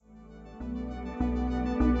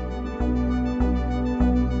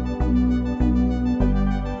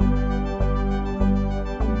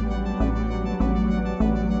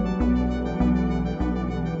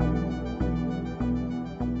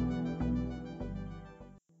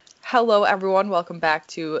Hello, everyone. Welcome back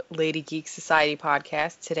to Lady Geek Society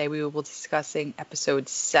podcast. Today we will be discussing episode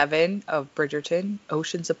 7 of Bridgerton,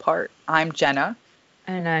 Oceans Apart. I'm Jenna.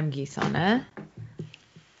 And I'm Gisana.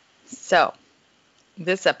 So,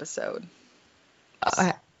 this episode,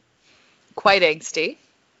 Uh, quite angsty.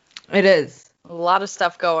 it is. A lot of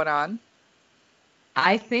stuff going on.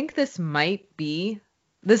 I think this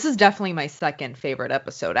is definitely my second favorite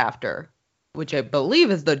episode after, which I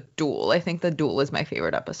believe is the duel. I think the duel is my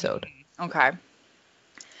favorite episode. Okay.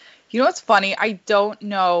 You know what's funny? I don't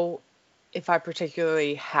know if I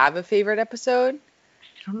particularly have a favorite episode. I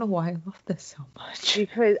don't know why I love this so much.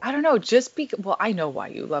 Because, I don't know, well, I know why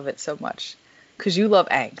you love it so much. Because you love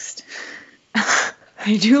angst.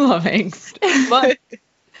 I do love angst, but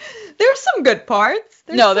there's some good parts.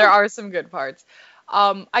 There are some good parts.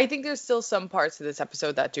 I think there's still some parts of this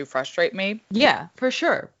episode that do frustrate me. Yeah, for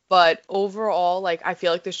sure. But overall, I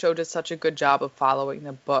feel like the show does such a good job of following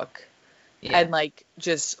the book and,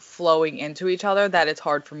 just flowing into each other that it's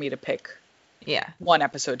hard for me to pick one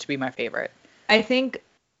episode to be my favorite. I think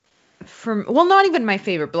not even my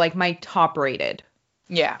favorite, but, my top rated.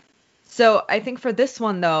 Yeah. So I think for this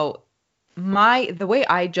one, though, the way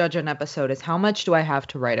I judge an episode is how much do I have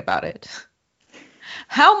to write about it?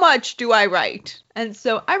 How much do I write? And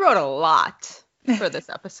so I wrote a lot for this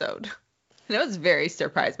episode. And I was very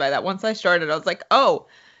surprised by that. Once I started, I was like, oh,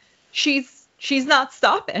 she's not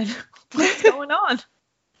stopping. What's going on?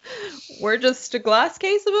 We're just a glass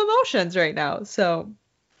case of emotions right now. So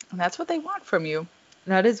And that's what they want from you.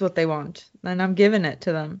 That is what they want. And I'm giving it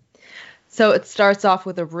to them. So it starts off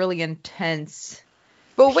with a really intense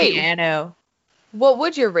piano. What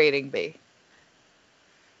would your rating be?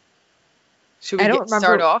 Should we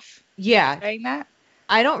start off saying that?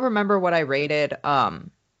 I don't remember what I rated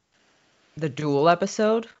the duel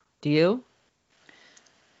episode. Do you?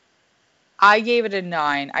 I gave it a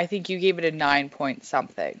 9. I think you gave it a 9 point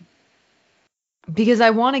something. Because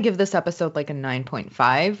I want to give this episode a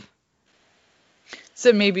 9.5.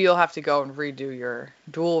 So maybe you'll have to go and redo your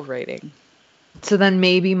duel rating. So then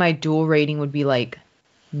maybe my duel rating would be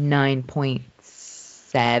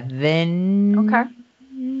 9.7.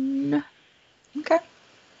 Okay.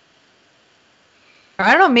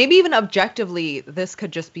 I don't know. Maybe even objectively, this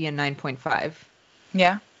could just be a 9.5.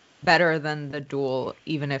 Yeah. Better than the duel,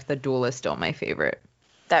 even if the duel is still my favorite.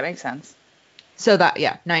 That makes sense. So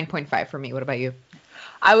 9.5 for me. What about you?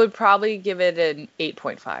 I would probably give it an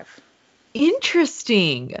 8.5.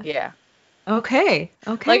 Interesting. Yeah. Okay.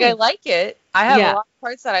 I like it. I have a lot of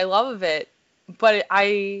parts that I love of it, but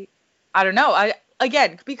I don't know.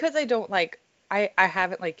 Because I don't I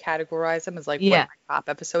haven't categorized them as what my top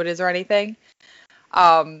episode is or anything.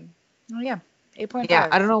 8.5. Yeah,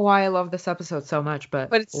 I don't know why I love this episode so much, but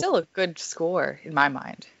it's still a good score in my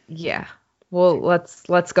mind. Yeah. Well,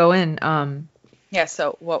 let's go in. Yeah,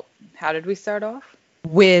 so how did we start off?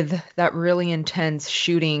 With that really intense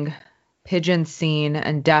shooting pigeon scene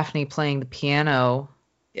and Daphne playing the piano.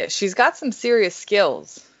 Yeah, she's got some serious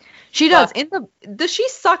skills. She does. Does she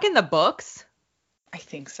suck in the books? I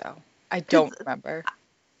think so. I don't remember.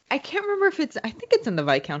 I can't remember I think it's in The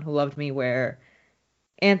Viscount Who Loved Me where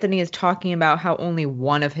Anthony is talking about how only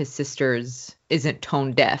one of his sisters isn't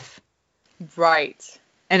tone deaf. Right.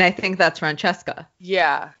 And I think that's Francesca.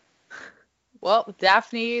 Yeah. Well,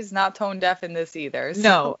 Daphne's not tone deaf in this either. So.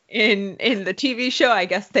 No. In the TV show, I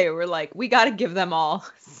guess they were like, we got to give them all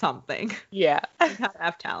something. Yeah. We got to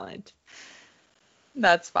have talent.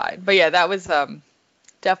 That's fine. But yeah, that was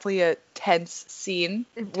definitely a tense scene.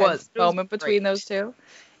 It was. Moment between those two.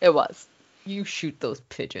 It was. You shoot those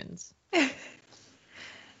pigeons.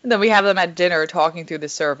 And then we have them at dinner talking through the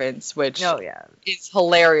servants, which is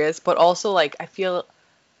hilarious, but also I feel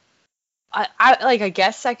I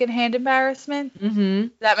guess secondhand embarrassment. Mm-hmm.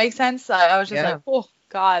 That makes sense. I was just oh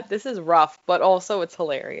God, this is rough, but also it's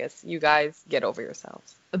hilarious. You guys get over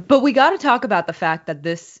yourselves. But we got to talk about the fact that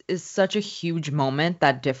this is such a huge moment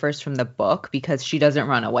that differs from the book because she doesn't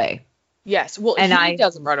run away. Yes, well, and he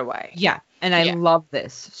doesn't run away. Yeah, and I love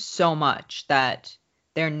this so much that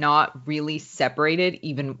they're not really separated,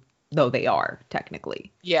 even though they are,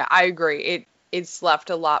 technically. Yeah, I agree. It's left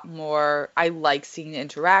a lot more... I like seeing the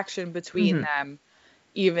interaction between them,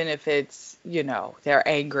 even if it's, they're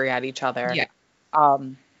angry at each other. Yeah.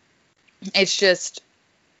 It's just...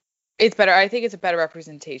 It's better. I think it's a better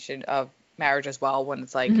representation of marriage as well, when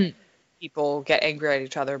it's people get angry at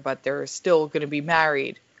each other, but they're still going to be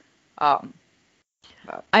married. I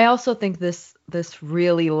also think this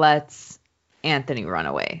really lets Anthony run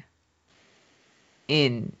away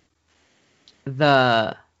in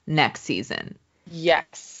the next season.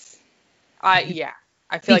 Yes.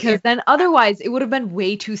 I feel because then otherwise it would have been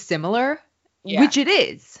way too similar, which it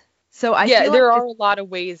is. So I feel there like are a lot of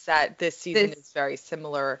ways that this season is very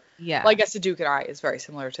similar. Yeah. Well, I guess The Duke and I is very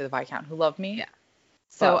similar to The Viscount Who Loved Me. Yeah.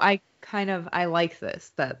 So I like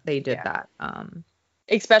this, that they did that.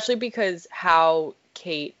 Especially because how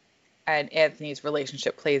Kate and Anthony's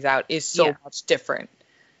relationship plays out is so much different.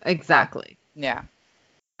 Exactly. Yeah.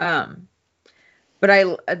 But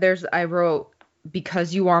I wrote,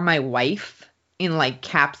 because you are my wife, in like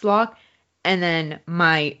caps lock, and then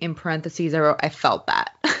in parentheses I wrote, I felt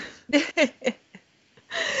that.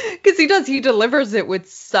 Because he delivers it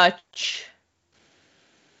with such,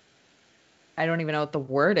 I don't even know what the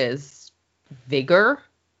word is, vigor.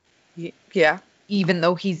 Yeah. Even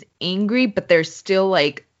though he's angry, but there's still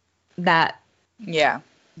like that. Yeah.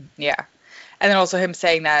 Yeah. And then also him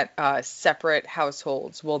saying that separate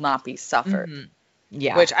households will not be suffered. Mm-hmm.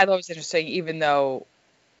 Yeah. Which I thought was interesting, even though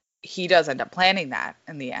he does end up planning that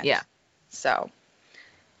in the end. Yeah. So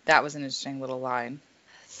that was an interesting little line.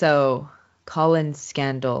 So Colin's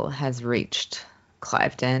scandal has reached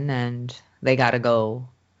Cliveden, and they got to go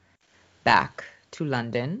back to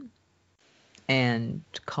London. And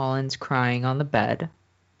Colin's crying on the bed.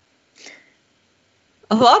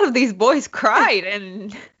 A lot of these boys cried,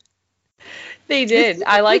 and they did.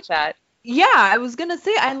 I like that. Yeah, I was gonna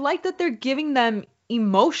say, I like that they're giving them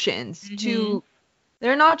emotions to.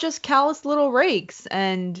 They're not just callous little rakes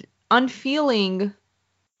and unfeeling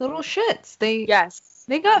little shits. They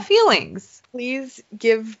got feelings. Please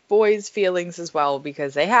give boys feelings as well,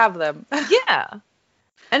 because they have them. Yeah.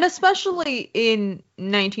 And especially in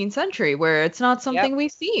 19th century, where it's not something we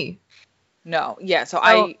see. No, yeah. So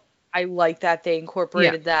I like that they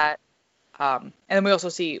incorporated that. And then we also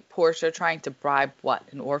see Portia trying to bribe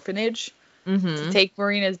an orphanage to take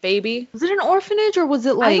Marina's baby. Was it an orphanage, or was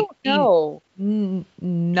it like I don't know.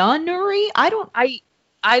 Nunnery? I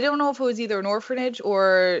don't know if it was either an orphanage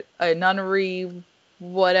or a nunnery,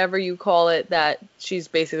 whatever you call it, that she's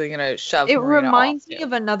basically gonna shove Marina reminds off me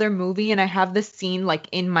of another movie, and I have this scene like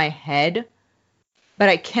in my head, but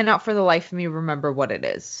I cannot for the life of me remember what it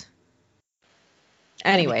is.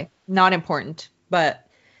 Anyway, not important. But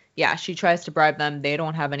yeah, she tries to bribe them. They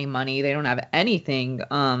don't have any money. They don't have anything.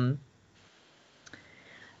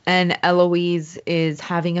 And Eloise is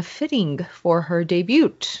having a fitting for her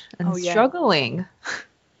debut and struggling.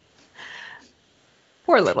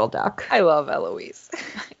 Poor little duck. I love Eloise.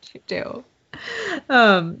 I do.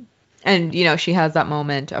 And, she has that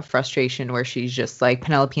moment of frustration where she's just like,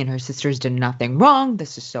 Penelope and her sisters did nothing wrong.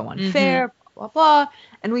 This is so unfair, blah, blah, blah.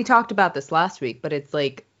 And we talked about this last week, but it's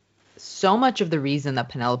like so much of the reason that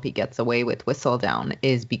Penelope gets away with Whistledown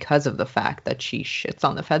is because of the fact that she shits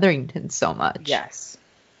on the Featheringtons so much. Yes.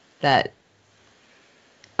 That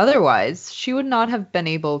otherwise she would not have been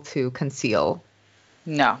able to conceal.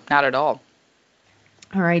 No, not at all.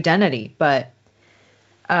 Her identity. But,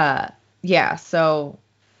 so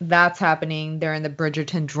that's happening. They're in the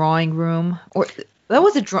Bridgerton drawing room. Or that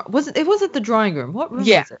was it wasn't the drawing room. What room was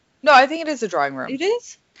it? No, I think it is the drawing room. It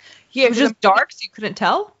is? Yeah. It was just dark, so you couldn't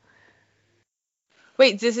tell?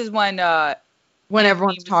 Wait, this is when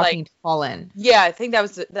everyone's talking to Colin. Yeah, I think that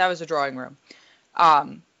was the drawing room.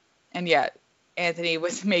 And yet Anthony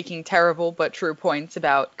was making terrible but true points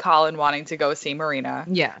about Colin wanting to go see Marina.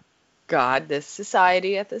 Yeah. God, this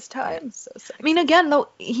society at this time. So sexy. I mean, again, though,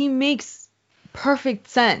 he makes perfect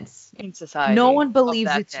sense. In society. No one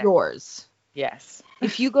believes it's yours. Yes.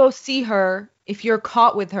 If you go see her, if you're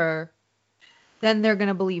caught with her, then they're going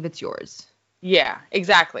to believe it's yours. Yeah,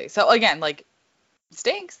 exactly. So again, like,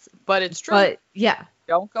 stinks, but it's true. But yeah.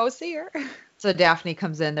 Don't go see her. So Daphne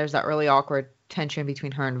comes in. There's that really awkward tension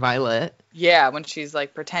between her and Violet. Yeah, when she's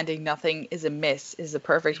like pretending nothing is amiss is the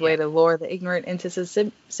perfect way to lure the ignorant into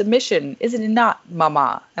submission. Isn't it not,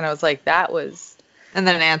 mama? And I was like, that was... And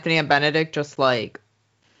then Anthony and Benedict just like...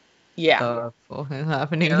 Yeah. What's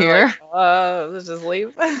happening here? Like, let's just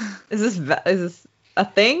leave. Is this a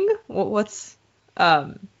thing? What's...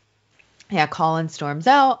 Yeah, Colin storms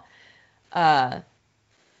out. I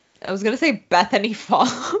was going to say Bethany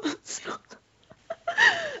follows.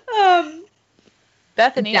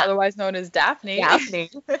 Bethany, otherwise known as Daphne.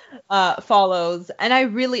 Follows. And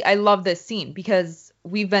I love this scene because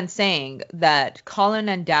we've been saying that Colin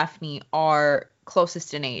and Daphne are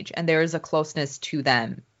closest in age, and there is a closeness to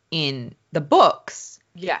them in the books.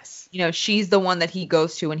 Yes. She's the one that he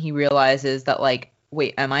goes to when he realizes that, like,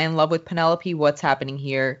 wait, am I in love with Penelope? What's happening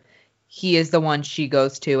here? He is the one she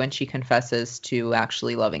goes to, and she confesses to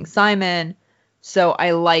actually loving Simon. So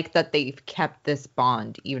I like that they've kept this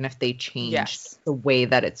bond, even if they changed the way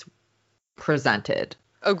that it's presented.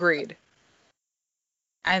 Agreed.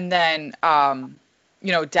 And then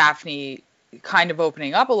Daphne kind of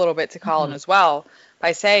opening up a little bit to Colin as well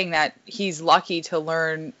by saying that he's lucky to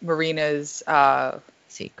learn Marina's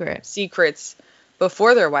secrets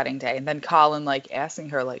before their wedding day, and then Colin like asking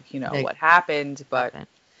her like what happened, but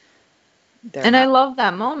I love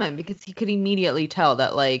that moment because he could immediately tell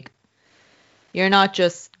that like you're not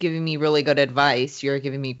just giving me really good advice, you're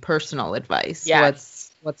giving me personal advice. Yes.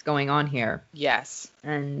 What's going on here? Yes.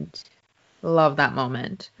 And love that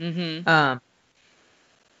moment.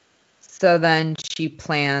 So then she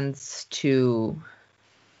plans to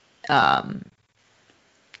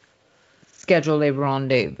schedule a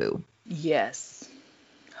rendezvous. Yes.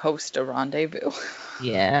 Host a rendezvous.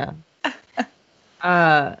 Yeah.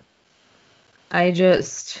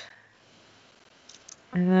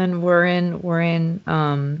 And then we're in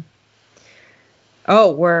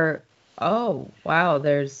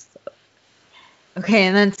there's okay,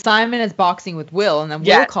 and then Simon is boxing with Will, and then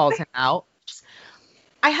Will calls him out.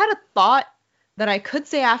 I had a thought that I could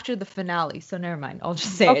say after the finale, so never mind. I'll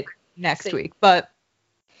just say it next week. But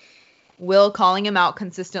Will calling him out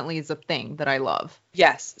consistently is a thing that I love.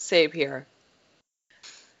 Yes, same here.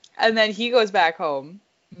 And then he goes back home.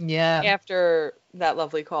 Yeah. After that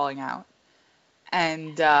lovely calling out.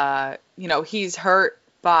 And, he's hurt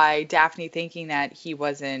by Daphne thinking that he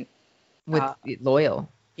wasn't... loyal.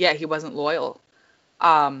 Yeah, he wasn't loyal.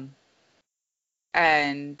 And,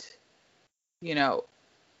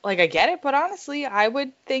 I get it, but honestly, I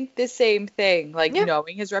would think the same thing. Like,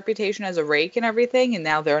 knowing his reputation as a rake and everything, and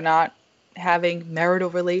now they're not having marital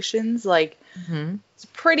relations, like, it's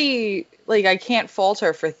pretty... Like, I can't fault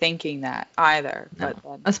her for thinking that either. No. But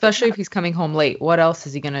then, especially if he's coming home late. What else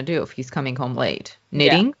is he going to do if he's coming home late?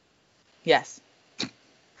 Knitting? Yeah. Yes.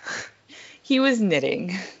 He was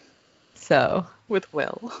knitting. So. With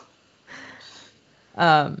Will.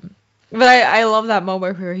 But I love that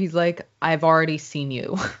moment where he's like, I've already seen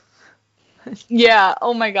you. Yeah.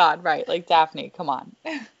 Oh my God. Right. Like, Daphne, come on.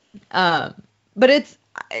 But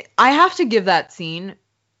I have to give that scene...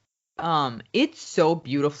 it's so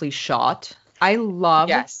beautifully shot. I love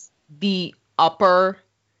the upper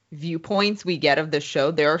viewpoints we get of the show.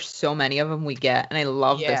 There are so many of them we get, and I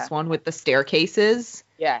love this one with the staircases.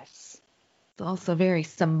 Yes. It's also very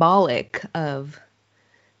symbolic of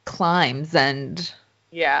climbs and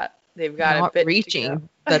they've got not a bit reaching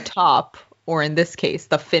the top, or in this case,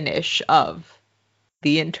 the finish of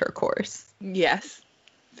the intercourse. Yes.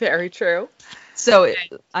 Very true. So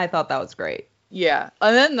I thought that was great. Yeah.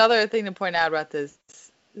 And then another thing to point out about the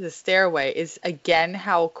stairway is, again,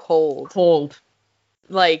 how cold.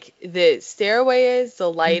 Like, the stairway is, the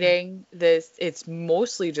lighting, it's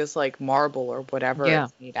mostly just, like, marble or whatever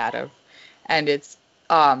it's made out of. And it's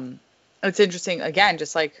interesting, again,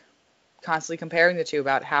 just, like, constantly comparing the two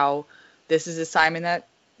about how this is this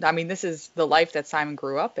is the life that Simon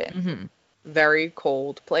grew up in. Very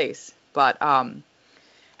cold place. But, and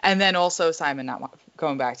then also Simon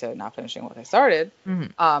going back to not finishing what I started,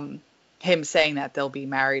 him saying that they'll be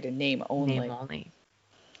married in name only. Name only.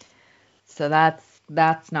 So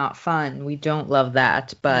that's not fun. We don't love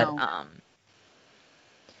that. But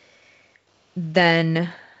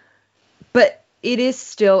but it is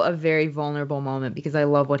still a very vulnerable moment because I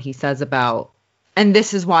love what he says about, and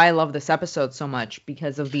this is why I love this episode so much,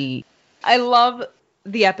 because of I love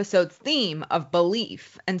the episode's theme of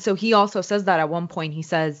belief. And so he also says that at one point. He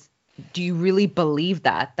says, do you really believe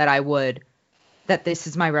that this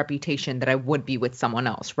is my reputation, that I would be with someone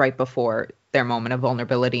else right before their moment of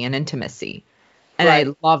vulnerability and intimacy? And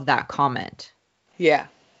I love that comment. Yeah.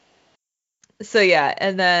 So yeah,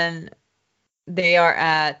 and then they are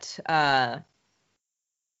at then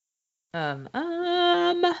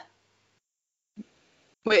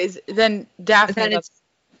Daphne then it's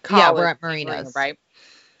we're at Marina's, right?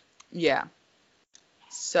 Yeah.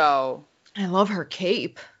 So I love her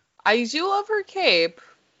cape. I do love her cape,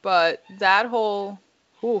 but that whole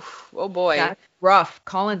oh boy. That's rough.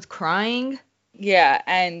 Colin's crying. Yeah,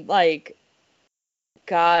 and like,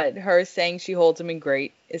 God, her saying she holds him in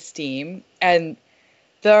great esteem, and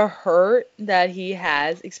the hurt that he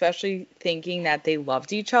has, especially thinking that they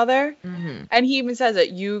loved each other. And he even says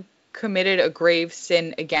that you committed a grave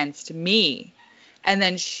sin against me. And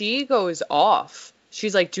then she goes off.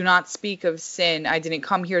 She's like, do not speak of sin. I didn't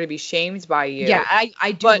come here to be shamed by you. Yeah,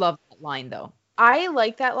 I do love that line, though. I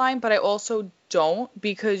like that line, but I also don't,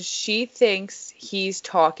 because she thinks he's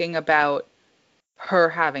talking about her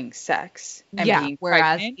having sex and being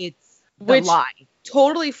pregnant. It's the lie.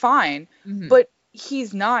 Totally fine. But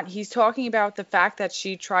he's not. He's talking about the fact that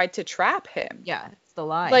she tried to trap him. Yeah, it's the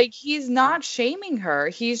lie. Like, he's not shaming her.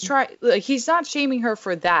 He's not shaming her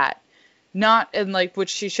for that. not, and like, which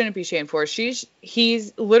she shouldn't be shamed for.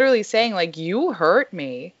 He's literally saying, like, you hurt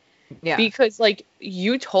me. Yeah. Because, like,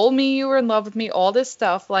 you told me you were in love with me, all this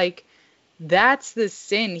stuff. Like, that's the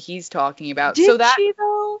sin he's talking about. Did she,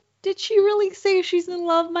 though? Did she really say she's in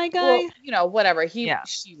love, my guy? Well, you know, whatever.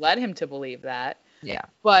 She led him to believe that. Yeah.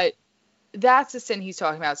 But that's the sin he's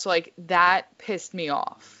talking about. So, like, that pissed me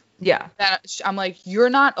off. Yeah. I'm like, you're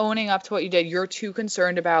not owning up to what you did. You're too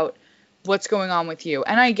concerned about what's going on with you.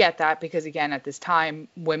 And I get that because, again, at this time,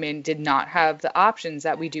 women did not have the options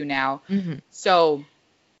that we do now. Mm-hmm. So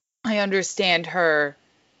I understand her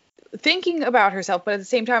thinking about herself, but at the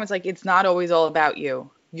same time, it's like, it's not always all about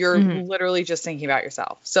you. You're literally just thinking about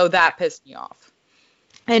yourself. So that pissed me off.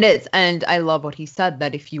 It is. And I love what he said,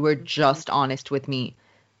 that if you were just honest with me,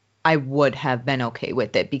 I would have been okay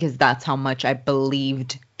with it, because that's how much I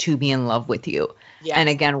believed to be in love with you. Yes. And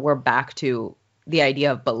again, we're back to the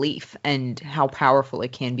idea of belief and how powerful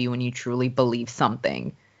it can be when you truly believe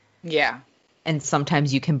something. Yeah. And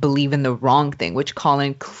sometimes you can believe in the wrong thing, which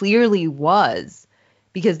Colin clearly was,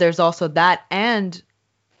 because there's also that and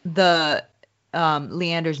the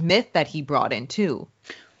Leander's myth that he brought in too.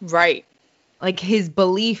 Right. Like, his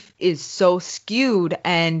belief is so skewed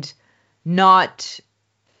and not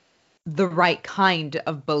the right kind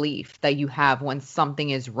of belief that you have when something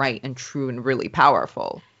is right and true and really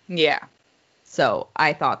powerful. Yeah. So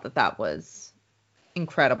I thought that was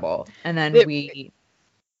incredible. And then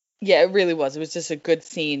yeah, it really was. It was just a good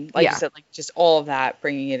scene. Like you said, like, just all of that,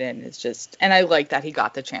 bringing it in is just, and I like that he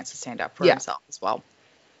got the chance to stand up for himself as well.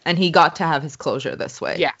 And he got to have his closure this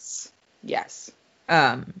way. Yes. Yes.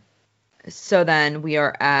 So then we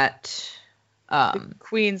are at the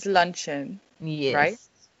Queen's luncheon. Yes. Right?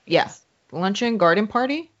 Yes. Luncheon, garden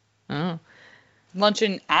party? Oh.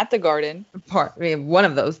 Luncheon at the garden. One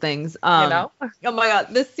of those things. You know? Oh my god,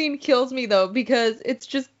 this scene kills me though, because it's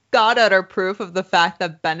just god utter proof of the fact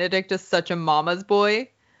that Benedict is such a mama's boy,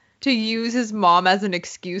 to use his mom as an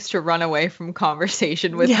excuse to run away from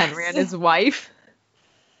conversation with Henry and his wife.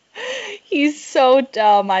 He's so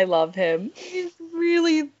dumb. I love him. He's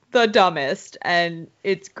really the dumbest, and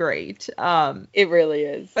it's great. It really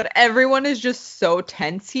is. But everyone is just so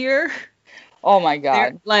tense here. Oh my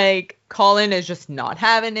god. Like, Colin is just not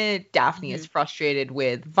having it. Daphne is frustrated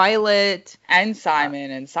with Violet. And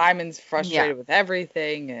Simon. And Simon's frustrated with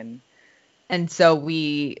everything. And so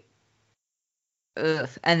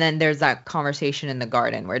and then there's that conversation in the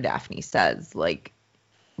garden where Daphne says, like,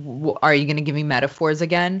 are you going to give me metaphors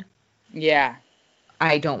again? Yeah.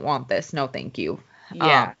 I don't want this. No, thank you.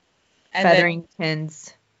 Yeah.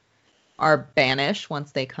 Featheringtons are banished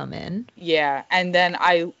once they come in. Yeah. And then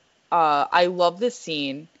I love this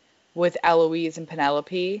scene with Eloise and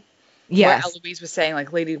Penelope. Yes. Where Eloise was saying,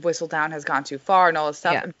 like, Lady Whistledown has gone too far and all this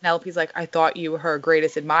stuff. Yeah. And Penelope's like, I thought you were her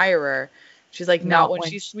greatest admirer. She's like, not when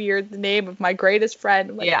she smeared the name of my greatest friend.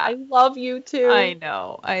 I'm like, I love you too. I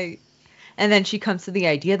know. And then she comes to the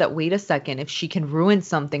idea that, wait a second, if she can ruin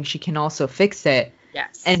something, she can also fix it.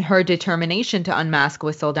 Yes. And her determination to unmask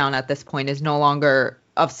Whistledown at this point is no longer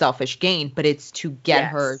of selfish gain, but it's to get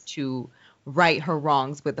her to right her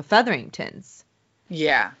wrongs with the Featheringtons.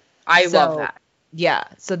 Yeah. I love that. Yeah.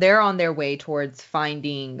 So they're on their way towards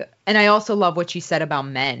finding, and I also love what she said about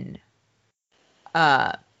men.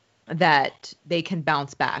 That they can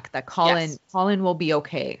bounce back, that Colin will be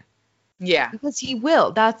okay. Yeah. Because he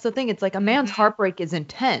will. That's the thing. It's like, a man's heartbreak is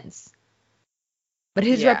intense, but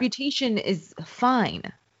his reputation is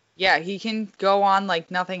fine. Yeah, he can go on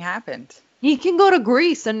like nothing happened. He can go to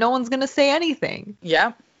Greece and no one's going to say anything.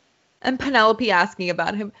 Yeah. And Penelope asking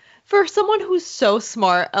about him. For someone who's so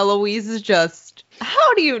smart, Eloise is just,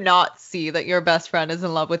 how do you not see that your best friend is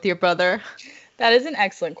in love with your brother? That is an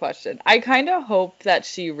excellent question. I kind of hope that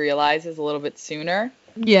she realizes a little bit sooner.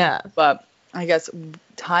 Yeah. But I guess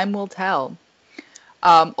time will tell.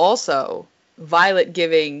 Also, Violet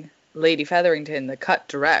giving Lady Featherington the cut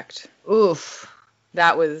direct. Oof.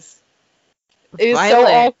 That was... It was so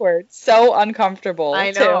awkward. So uncomfortable.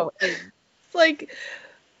 I know. It's like,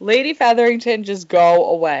 Lady Featherington, just go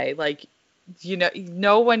away. Like, you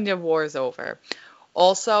know when the war's over.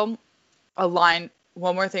 Also, one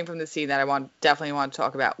more thing from the scene that I definitely want to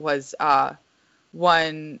talk about was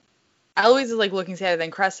when Eloise is like looking sad, and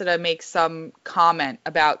then Cressida makes some comment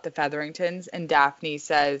about the Featheringtons, and Daphne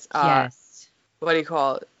says, yes. What do you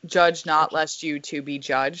call it? Judge not lest you to be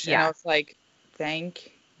judged. Yeah. And I was like,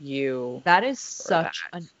 thank you. That is such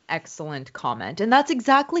an excellent comment. And that's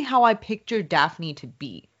exactly how I pictured Daphne to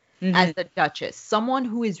be as the Duchess. Someone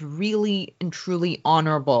who is really and truly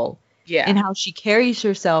honorable. Yeah. And how she carries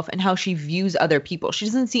herself and how she views other people. She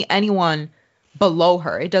doesn't see anyone below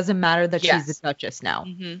her. It doesn't matter that she's the Duchess now.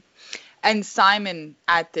 Mm-hmm. And Simon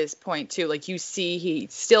at this point too, like you see he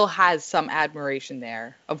still has some admiration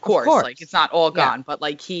there. Of course. Like it's not all gone, but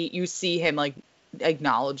like you see him like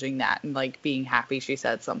acknowledging that and like being happy she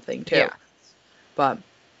said something too. Yeah. But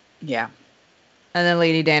yeah. And then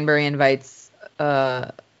Lady Danbury invites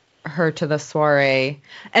her to the soiree.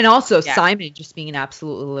 And also Simon just being an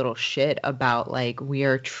absolute little shit about like we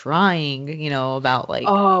are trying, you know, about like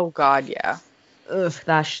oh god, yeah. Ugh,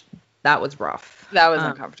 that was rough. That was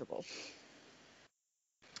uncomfortable.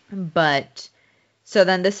 But so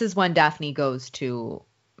then this is when Daphne goes to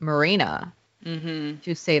Marina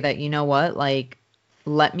to say that, you know what, like,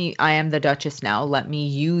 I am the Duchess now. Let me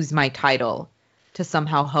use my title to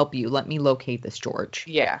somehow help you. Let me locate this George.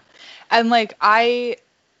 Yeah. And like, I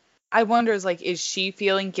wonder, is she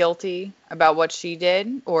feeling guilty about what she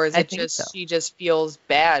did? Or is it just she just feels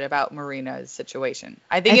bad about Marina's situation?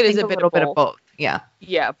 I think it is a bit of both. Yeah.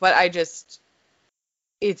 Yeah, but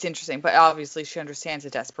it's interesting, but obviously she understands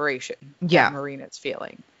the desperation that Marina's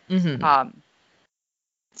feeling.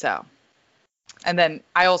 So, and then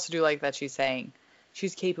I also do like that she's saying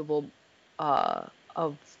she's capable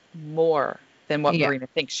of more than what Marina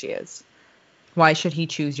thinks she is. Why should he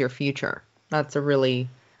choose your future? That's a really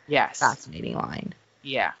fascinating line.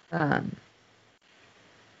 Yeah. And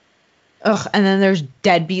then there's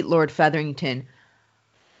deadbeat Lord Featherington.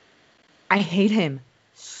 I hate him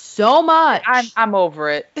so much. I'm over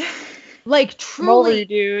it. Like, truly,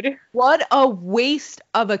 dude. What a waste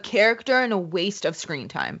of a character and a waste of screen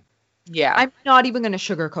time. Yeah. I'm not even going to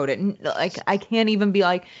sugarcoat it. Like, I can't even be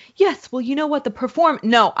like, yes, well, you know what,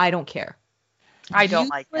 no, I don't care. I don't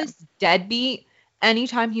like him. Deadbeat.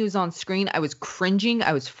 Anytime he was on screen, I was cringing.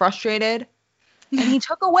 I was frustrated. And he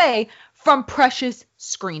took away from precious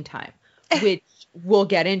screen time, which we'll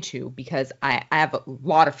get into because I have a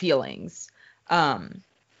lot of feelings.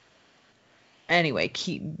 Anyway,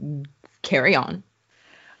 carry on.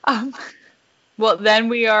 Well, then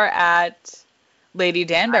we are at Lady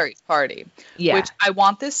Danbury's party. Yeah. Which I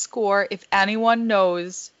want this score. If anyone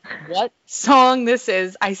knows what song this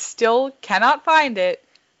is, I still cannot find it.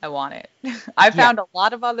 I want it. I found a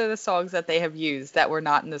lot of other songs that they have used that were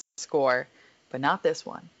not in the score, but not this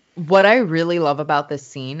one. What I really love about this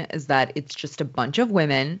scene is that it's just a bunch of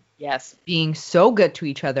women being so good to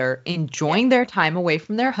each other, enjoying their time away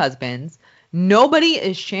from their husbands. Nobody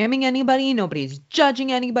is shaming anybody. Nobody's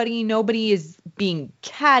judging anybody. Nobody is being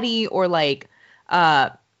catty or like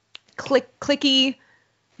clicky.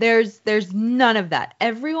 There's none of that.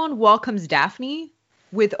 Everyone welcomes Daphne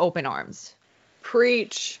with open arms.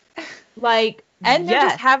 Preach. Like, and they're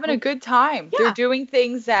just having a good time. Yeah. They're doing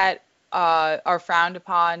things that are frowned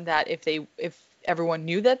upon that if everyone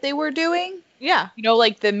knew that they were doing. Yeah. You know,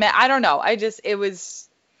 like I don't know. It was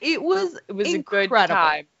incredible. A good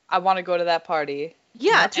time. I want to go to that party.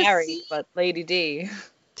 Yeah, not married, but Lady D.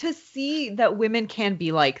 To see that women can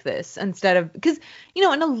be like this instead of, because, you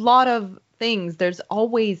know, in a lot of things, there's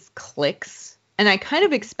always cliques. And I kind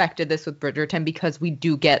of expected this with Bridgerton because we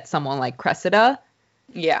do get someone like Cressida.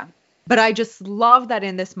 Yeah. But I just love that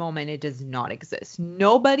in this moment, it does not exist.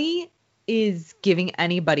 Nobody is giving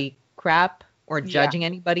anybody crap or judging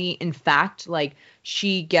anybody. In fact, like,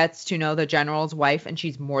 she gets to know the general's wife and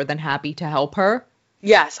she's more than happy to help her.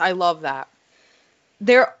 Yes, I love that.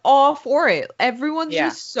 They're all for it. Everyone's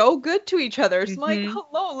just so good to each other. It's like,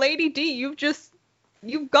 hello, Lady D,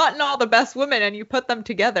 you've gotten all the best women and you put them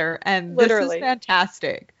together, and this is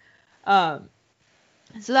fantastic. So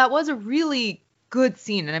that was a really good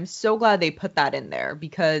scene, and I'm so glad they put that in there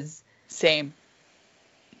because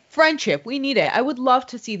friendship, we need it. I would love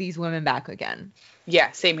to see these women back again.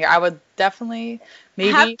 Yeah, same here. I would definitely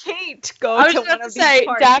have Kate go to one of these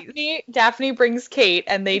parties. Daphne brings Kate,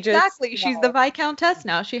 and they exactly. She's the Viscountess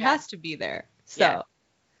now. She has to be there. So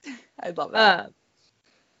I love that.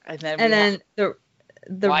 And then the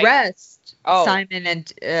rest, Simon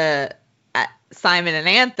and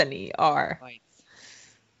Anthony are.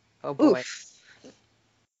 Oh boy. Oof.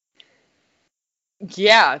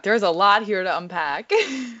 Yeah, there's a lot here to unpack.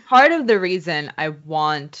 Part of the reason I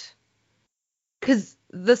want, because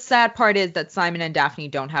the sad part is that Simon and Daphne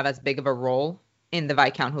don't have as big of a role in The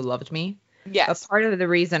Viscount Who Loved Me. Yes. But part of the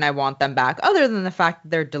reason I want them back, other than the fact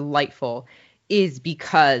that they're delightful, is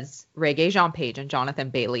because Regé-Jean Page and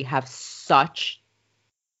Jonathan Bailey have such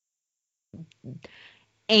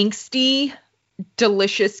angsty,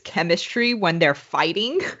 delicious chemistry when they're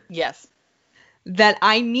fighting. Yes. That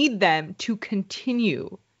I need them to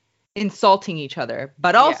continue insulting each other,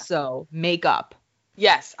 but also make up.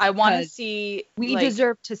 Yes, I want to see. We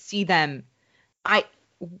deserve to see them.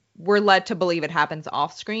 We're led to believe it happens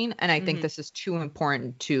off screen, and I think this is too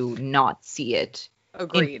important to not see it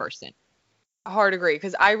in person. hard agree,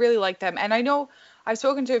 because I really like them. And I know I've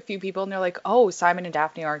spoken to a few people and they're like, oh, Simon and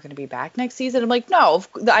Daphne aren't going to be back next season. I'm like, no,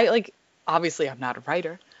 I like, obviously I'm not a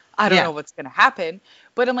writer. I don't Yeah. know what's going to happen.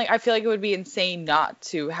 But I'm like, I feel like it would be insane not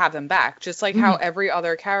to have them back. Just like how Mhm. every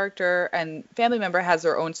other character and family member has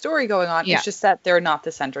their own story going on. Yeah. It's just that they're not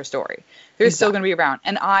the center story. They're still going to be around.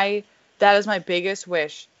 And that is my biggest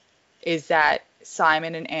wish, is that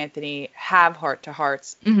Simon and Anthony have heart to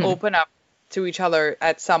hearts, open up to each other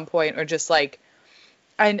at some point, or just like,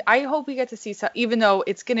 and I hope we get to see even though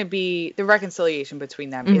it's going to be the reconciliation between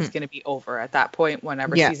them is going to be over at that point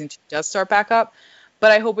whenever season 2 does start back up.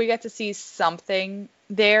 But I hope we get to see something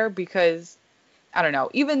there, because I don't know,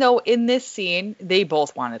 even though in this scene they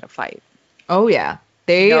both wanted to fight. Oh yeah.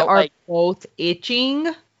 They are like, both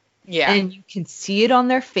itching. Yeah. And you can see it on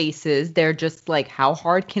their faces. They're just like, how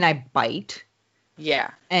hard can I bite?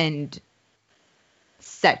 Yeah. And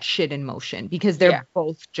set shit in motion, because they're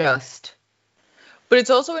both just. But it's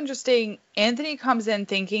also interesting. Anthony comes in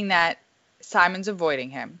thinking that Simon's avoiding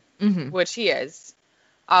him, which he is.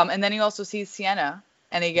 And then he also sees Sienna,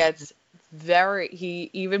 and he gets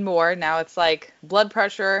even more. Now it's like blood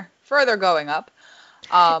pressure further going up.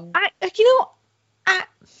 I'm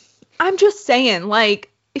just saying,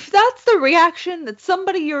 like, if that's the reaction that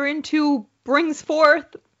somebody you're into brings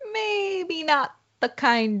forth, maybe not the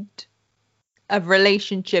kind of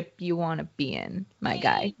relationship you want to be in, my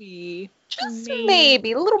guy. Just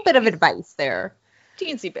maybe a little bit of advice there.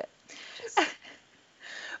 Teensy bit.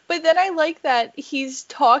 But then I like that he's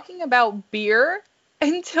talking about beer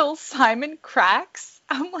until Simon cracks.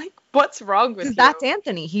 I'm like, what's wrong with you? That's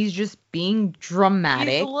Anthony. He's just being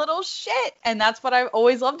dramatic. He's a little shit. And that's what I've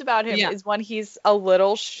always loved about him, is when he's a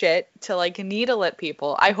little shit to like needle at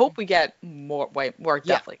people. I hope we get more. We're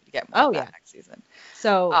definitely going to get more of that next season.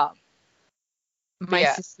 So my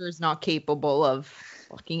sister's not capable of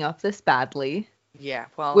fucking up this badly. Yeah,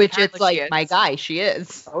 well, which it's like, my guy, she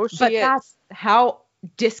is. Oh, she is. But that's how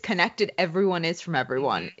disconnected everyone is from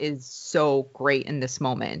everyone is so great in this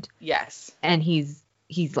moment. Yes. And he's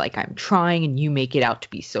like, I'm trying, and you make it out to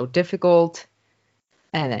be so difficult.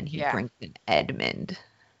 And then he brings in Edmund.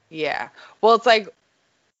 Yeah. Well, it's like,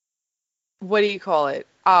 what do you call it?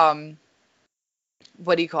 I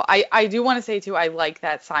do want to say too, I like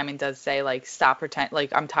that Simon does say, like, stop pretend,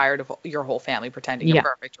 like, I'm tired of your whole family pretending you're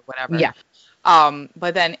perfect or whatever. Yeah.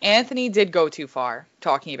 But then Anthony did go too far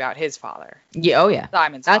talking about his father. Yeah. Oh yeah.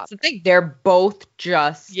 Simon's That's father. the thing. They're both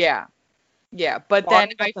just. Yeah. Yeah. But then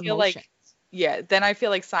I feel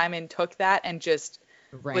like, Simon took that and just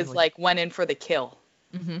went in for the kill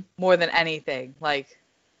more than anything. Like.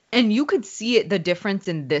 And you could see it, the difference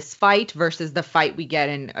in this fight versus the fight we get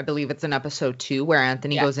in, I believe it's in episode 2, where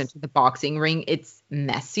Anthony goes into the boxing ring. It's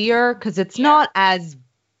messier because it's not as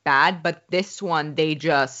bad, but this one,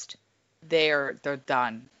 they're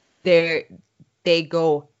done. They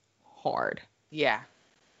go hard. Yeah.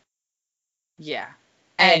 Yeah.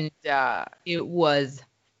 And it was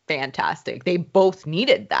fantastic. They both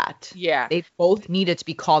needed that. Yeah. They both needed to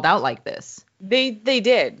be called out like this. They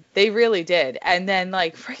did. They really did. And then,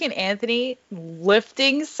 like, freaking Anthony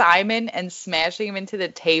lifting Simon and smashing him into the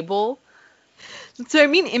table. So, I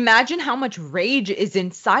mean, imagine how much rage is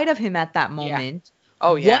inside of him at that moment. Yeah.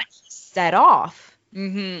 Oh, yeah. What he set off.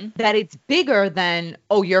 That it's bigger than,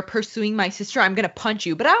 oh, you're pursuing my sister, I'm going to punch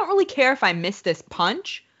you. But I don't really care if I miss this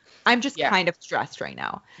punch. I'm just kind of stressed right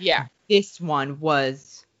now. Yeah. This one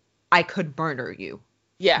was, I could murder you.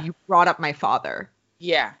 Yeah. You brought up my father.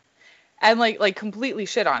 Yeah. And, like completely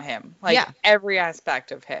shit on him. Like, every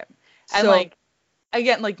aspect of him. And, like,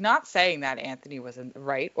 again, like, not saying that Anthony wasn't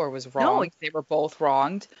right or was wrong. No. They were both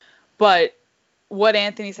wronged. But what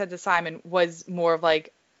Anthony said to Simon was more of,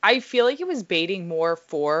 like, I feel like he was baiting more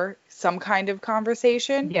for some kind of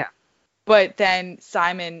conversation. Yeah. But then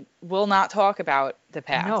Simon will not talk about the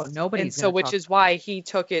past. No, nobody's. And so, which is why he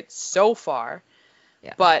took it so far.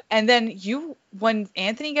 Yeah. But, and then when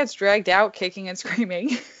Anthony gets dragged out kicking and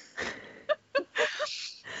screaming...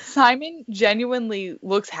 Simon genuinely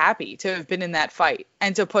looks happy to have been in that fight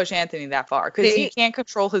and to push Anthony that far, because he can't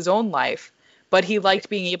control his own life, but he liked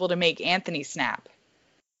being able to make Anthony snap.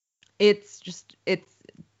 It's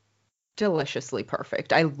deliciously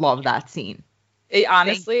perfect. I love that scene.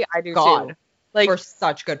 Honestly, I do too. Like, for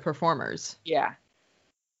such good performers. Yeah.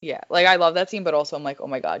 Yeah. Like, I love that scene, but also I'm like, oh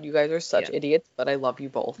my God, you guys are such idiots, but I love you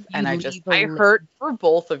both. And I hurt for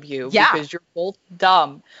both of you because you're both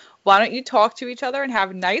dumb. Why don't you talk to each other and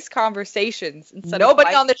have nice conversations instead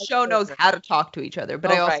Nobody on the show knows how to talk to each other.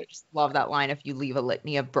 But I also just love that line, if you leave a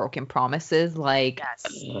litany of broken promises, like...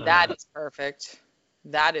 Yes, that is perfect.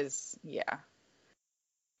 That is, yeah.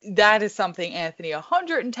 that is something Anthony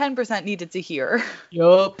 110% needed to hear.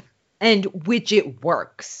 Yup. And which it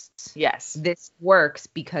works. Yes. This works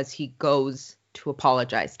because he goes to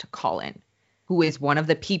apologize to Colin, who is one of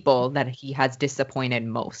the people that he has disappointed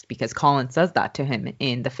most, because Colin says that to him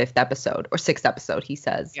in the 5th episode or 6th episode. He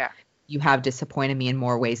says, yeah, you have disappointed me in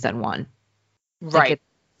more ways than one. Right.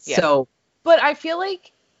 Yeah. So, but I feel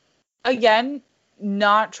like, again,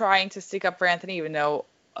 not trying to stick up for Anthony, even though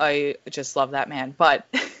I just love that man, but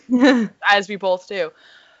as we both do,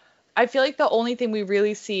 I feel like the only thing we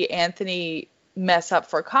really see Anthony mess up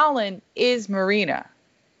for Colin is Marina.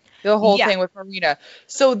 The whole thing with Marina.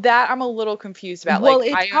 So that I'm a little confused about. Well,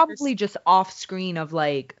 like, it's probably just off screen of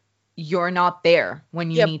like, you're not there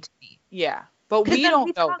when you need to be. Yeah. But we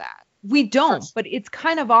don't know that. We don't. But it's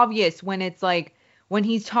kind of obvious when it's like, when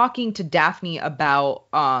he's talking to Daphne about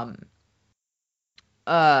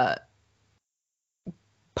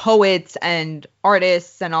poets and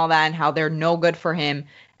artists and all that, and how they're no good for him.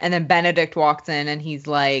 And then Benedict walks in and he's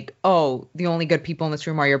like, oh, the only good people in this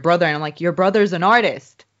room are your brother. And I'm like, your brother's an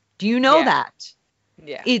artist. Do you know that?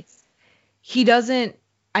 Yeah. He doesn't,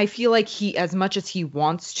 I feel like he, as much as he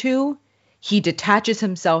wants to, he detaches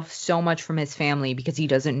himself so much from his family because he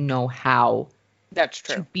doesn't know how That's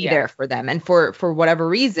true. to be there for them. And for whatever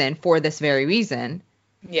reason, for this very reason,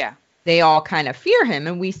 they all kind of fear him.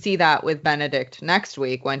 And we see that with Benedict next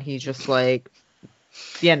week when he's just like,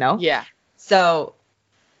 you know? Yeah. So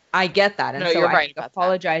I get that. And no, you're right about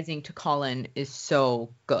apologizing to Colin is so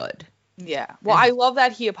good. Yeah. Well, I love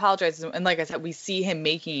that he apologizes. And like I said, we see him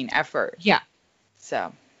making an effort. Yeah.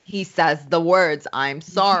 So he says the words, I'm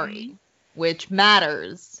sorry, which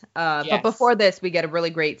matters. But before this, we get a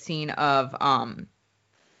really great scene of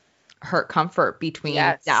hurt comfort between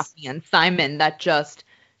Daphne and Simon that just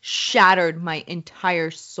shattered my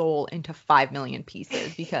entire soul into 5 million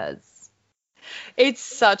pieces because it's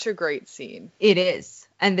such a great scene. It is.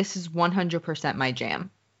 And this is 100% my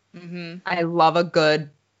jam. Mm-hmm. I love a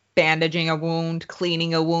good bandaging a wound,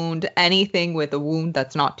 cleaning a wound, anything with a wound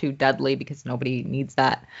that's not too deadly because nobody needs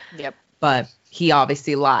that. Yep. But he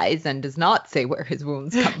obviously lies and does not say where his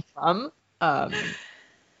wounds come from.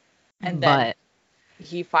 And then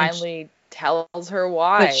he finally tells her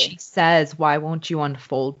why. But she says, why won't you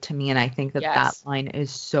unfold to me? And I think that line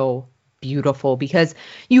is so beautiful because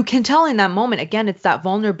you can tell in that moment, again, it's that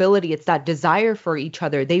vulnerability. It's that desire for each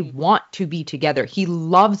other. They want to be together. He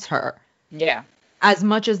loves her. Yeah. As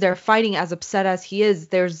much as they're fighting, as upset as he is,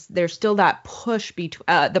 there's still that push,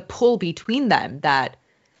 the pull between them that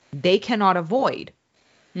they cannot avoid.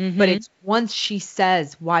 Mm-hmm. But it's once she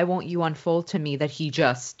says, why won't you unfold to me, that he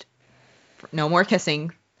just, no more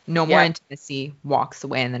kissing, no more intimacy, walks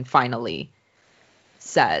away, and then finally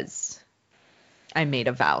says, I made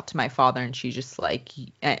a vow to my father. And she's just like,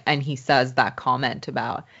 and he says that comment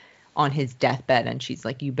about on his deathbed, and she's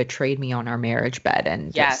like, you betrayed me on our marriage bed.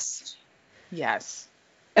 And Yes.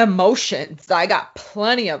 Emotions. I got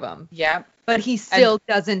plenty of them. Yeah. But he still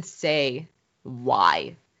doesn't say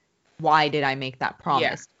why. Why did I make that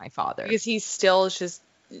promise to my father? Because he's still just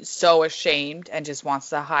so ashamed and just wants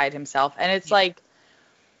to hide himself. And it's like,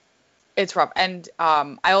 it's rough. And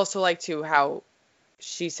I also like too how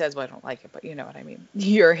she says, well, I don't like it, but you know what I mean.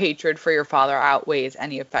 Your hatred for your father outweighs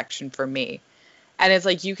any affection for me. And it's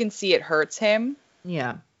like, you can see it hurts him.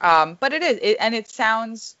 Yeah. But it is. And it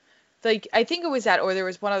sounds like, I think it was that, or there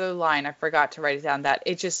was one other line, I forgot to write it down, that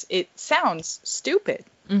it sounds stupid.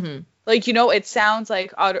 Mm-hmm. Like, you know, it sounds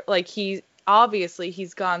like he's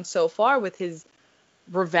gone so far with his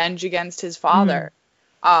revenge against his father.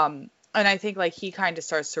 Mm-hmm. And I think like he kind of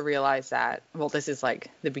starts to realize that, well, this is like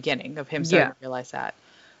the beginning of him starting to realize that.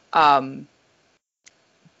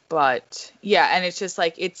 But yeah, and it's just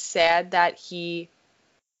like, it's sad that he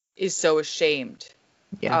is so ashamed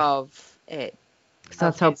of it. Because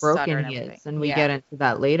that's how broken he is. And we get into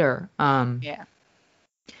that later.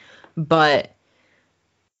 But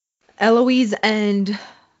Eloise and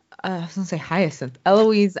I was going to say Hyacinth.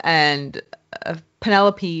 Eloise and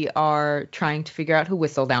Penelope are trying to figure out who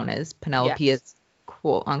Whistledown is. Penelope is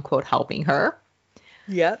quote unquote helping her.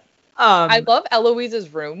 Yep. I love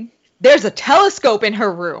Eloise's room. There's a telescope in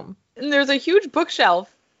her room. And there's a huge bookshelf.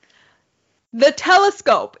 The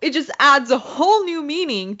telescope, it just adds a whole new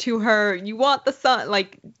meaning to her. You want the sun,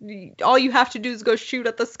 like, all you have to do is go shoot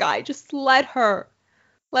at the sky. Just let her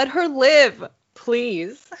live.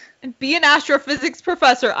 Please. And be an astrophysics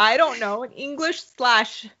professor. I don't know, an English /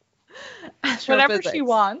 whatever she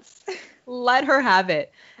wants. Let her have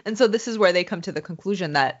it. And so this is where they come to the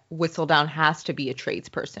conclusion that Whistledown has to be a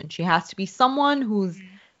tradesperson. She has to be someone who's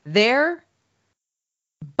there,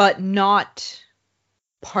 but not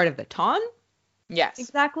part of the ton. Yes.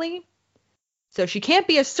 Exactly. So she can't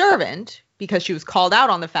be a servant because she was called out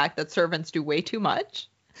on the fact that servants do way too much.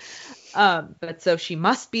 But so she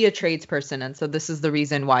must be a tradesperson. And so this is the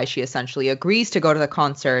reason why she essentially agrees to go to the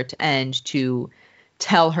concert and to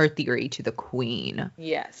tell her theory to the queen.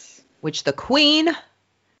 Yes. Which the queen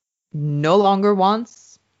no longer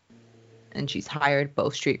wants. And she's hired Bow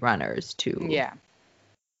Street runners to... Yeah.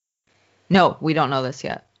 No, we don't know this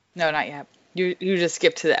yet. No, not yet. You just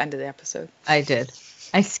skipped to the end of the episode. I did.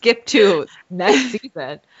 I skipped to next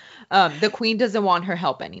season. The queen doesn't want her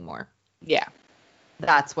help anymore. Yeah.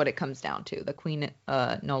 That's what it comes down to. The queen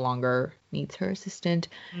no longer needs her assistant.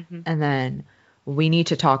 Mm-hmm. And then we need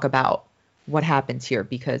to talk about what happens here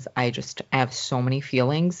because I have so many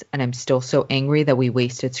feelings and I'm still so angry that we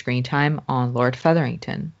wasted screen time on Lord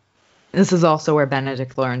Featherington. This is also where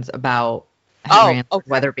Benedict learns about Henry and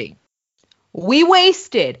Weatherby. We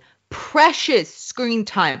wasted precious screen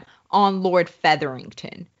time on Lord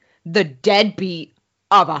Featherington, the deadbeat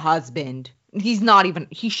of a husband. He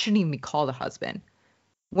shouldn't even be called a husband.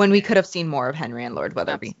 When we could have seen more of Henry and Lord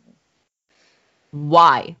Weatherby.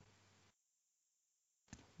 Absolutely.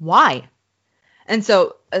 Why? And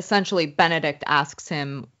so essentially Benedict asks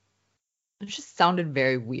him, it just sounded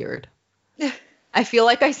very weird. I feel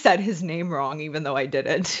like I said his name wrong, even though I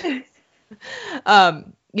didn't.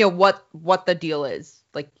 What the deal is.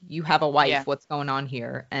 Like, you have a wife, what's going on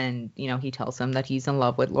here? And, he tells him that he's in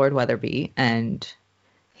love with Lord Weatherby, and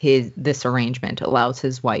this arrangement allows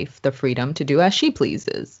his wife the freedom to do as she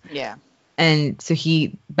pleases. Yeah. And so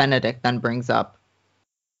Benedict then brings up,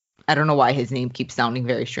 I don't know why his name keeps sounding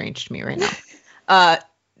very strange to me right now.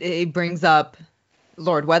 He brings up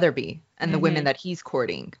Lord Weatherby and the women that he's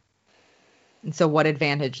courting. And so what do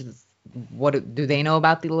they know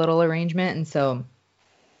about the little arrangement? And so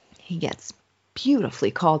he gets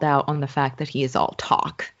beautifully called out on the fact that he is all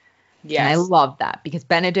talk. Yes. And I love that because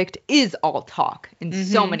Benedict is all talk in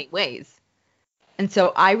so many ways. And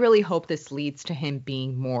so I really hope this leads to him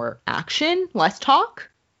being more action, less talk.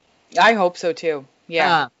 I hope so too.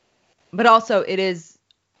 Yeah. But also it is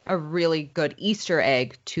a really good Easter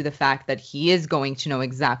egg to the fact that he is going to know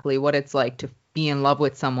exactly what it's like to be in love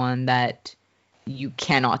with someone that you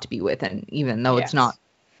cannot be with. And even though it's not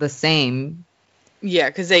the same. Yeah,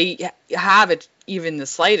 because they have even the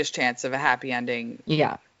slightest chance of a happy ending.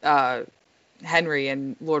 Yeah. Henry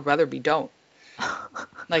and Lord Weatherby don't.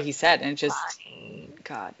 Like he said, and it's just,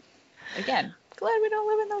 God. Again, glad we don't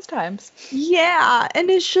live in those times. Yeah, and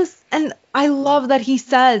it's just, and I love that he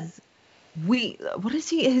says, what is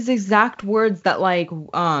his exact words that, like,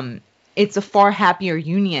 it's a far happier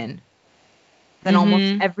union than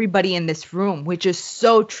almost everybody in this room, which is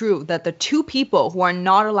so true, that the two people who are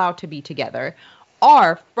not allowed to be together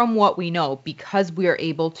are, from what we know, because we are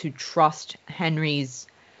able to trust Henry's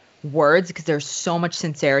words, because there's so much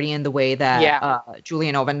sincerity in the way that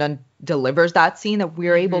Julian Ovenden delivers that scene, that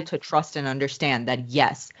we're able to trust and understand that,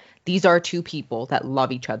 yes, these are two people that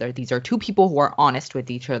love each other. These are two people who are honest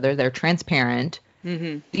with each other. They're transparent.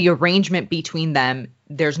 The arrangement between them,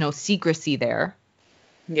 there's no secrecy there.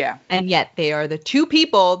 Yeah. And yet they are the two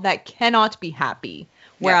people that cannot be happy.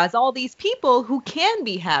 Whereas all these people who can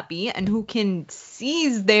be happy and who can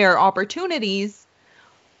seize their opportunities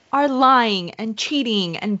are lying and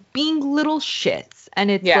cheating and being little shits.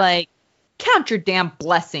 And it's like, count your damn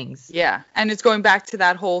blessings. Yeah. And it's going back to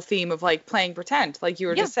that whole theme of, like, playing pretend. Like you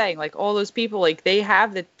were just saying, like, all those people, like, they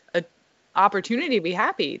have the opportunity to be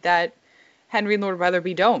happy that Henry and Lord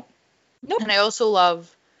Weatherby don't. Nope. And I also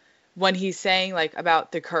love when he's saying, like,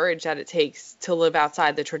 about the courage that it takes to live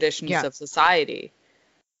outside the traditions of society.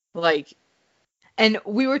 Like, and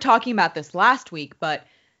we were talking about this last week, but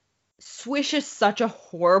Swish is such a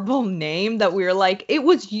horrible name that we were like, it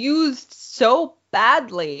was used so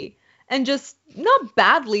badly. And just, not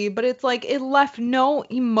badly, but it's like, it left no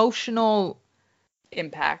emotional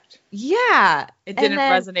impact. Yeah. It didn't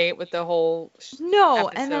resonate with the whole episode.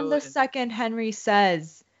 And then the second Henry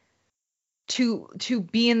says to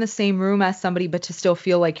be in the same room as somebody, but to still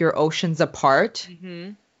feel like you're oceans apart.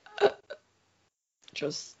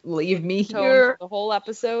 Just leave me here. The whole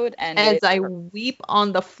episode. And as I weep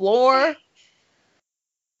on the floor.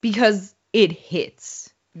 Because it hits.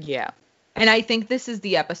 Yeah. And I think this is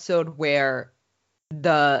the episode where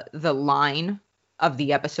the line of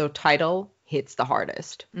the episode title hits the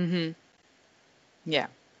hardest. Yeah.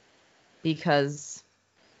 Because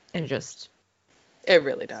it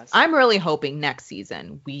really does. I'm really hoping next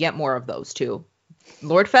season we get more of those two.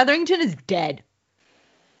 Lord Featherington is dead.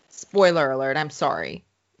 Spoiler alert, I'm sorry.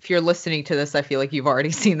 If you're listening to this, I feel like you've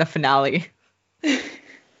already seen the finale.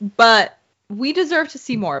 But we deserve to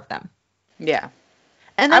see more of them. Yeah.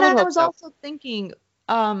 And then I was also thinking,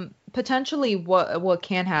 potentially what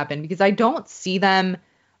can happen, because I don't see them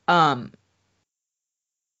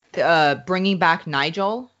bringing back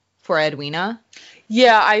Nigel for Edwina.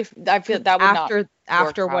 Yeah, I feel that would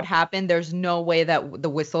after what happened, there's no way that the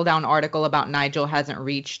Whistledown article about Nigel hasn't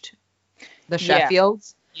reached the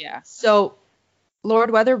Sheffields. Yeah. So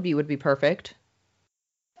Lord Weatherby would be perfect.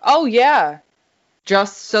 Oh yeah.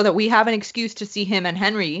 Just so that we have an excuse to see him and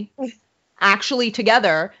Henry actually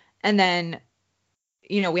together, and then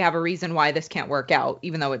we have a reason why this can't work out,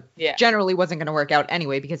 even though it generally wasn't going to work out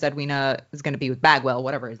anyway, because Edwina is going to be with Bagwell,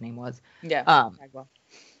 whatever his name was. Yeah. Bagwell.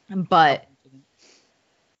 But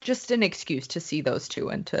just an excuse to see those two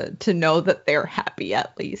and to know that they're happy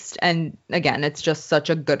at least. And again, it's just such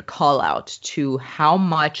a good call out to how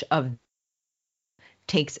much of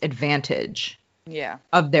takes advantage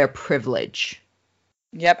of their privilege.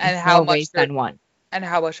 Yep, and how much and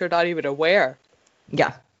how much they're not even aware.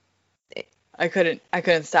 Yeah. I couldn't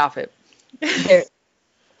stop it.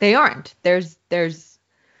 They aren't. There's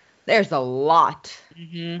a lot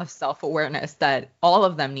of self-awareness that all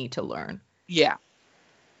of them need to learn. Yeah.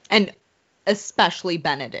 And especially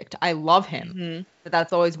Benedict. I love him. But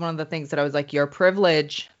that's always one of the things that I was like, your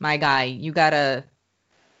privilege, my guy, you gotta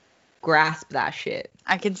grasp that shit.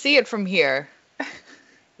 I can see it from here.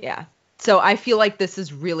 Yeah. So I feel like this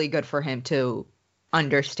is really good for him to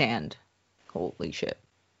understand. Holy shit.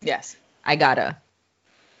 Yes. I gotta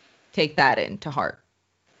take that into heart.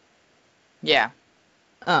 Yeah.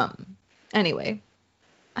 Anyway,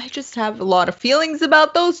 I just have a lot of feelings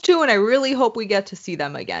about those two, and I really hope we get to see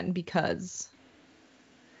them again, because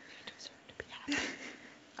they deserve to be happy.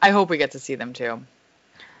 I hope we get to see them too.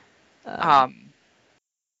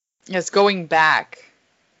 Yes, going back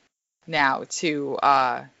now to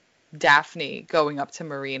Daphne going up to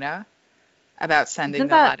Marina about sending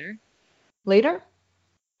the letter. Later?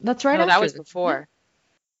 That's right. No, that was before.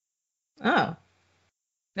 Oh.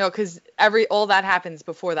 No, because all that happens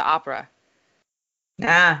before the opera.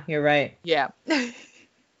 Ah, you're right. Yeah.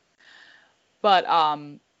 But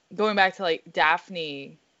going back to like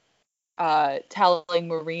Daphne telling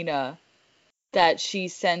Marina that she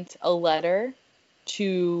sent a letter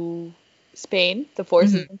to Spain, the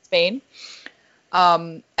forces in Spain.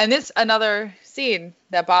 And this another scene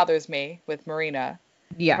that bothers me with Marina.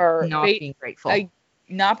 Yeah, her not being grateful.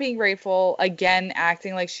 Not being grateful, again,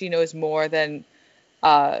 acting like she knows more than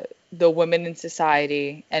the women in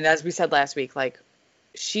society. And as we said last week, like,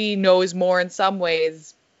 she knows more in some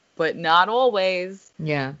ways, but not always.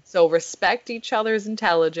 Yeah. So respect each other's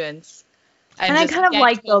intelligence. And I kind of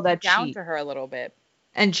like, though, that down to her a little bit.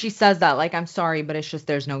 And she says that, like, I'm sorry, but it's just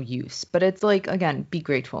there's no use. But it's like, again, be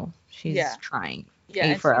grateful. She's trying. Yeah,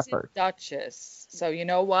 and for she's effort. A duchess. So you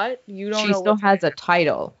know what? You don't she know. She still has a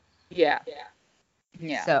title. Yeah.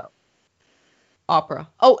 Yeah. So, opera.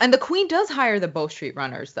 Oh, and the queen does hire the Bow Street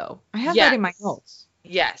Runners, though. I have that in my notes.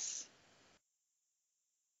 Yes.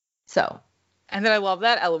 So. And then I love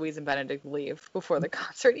that Eloise and Benedict leave before the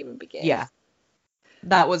concert even begins. Yeah.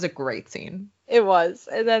 That was a great scene. It was.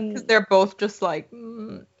 And then they're both just like,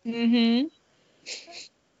 And then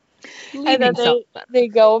they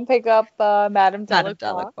go and pick up Madame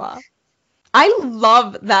Delacroix. I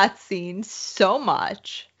love that scene so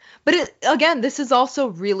much. But again, this is also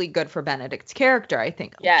really good for Benedict's character, I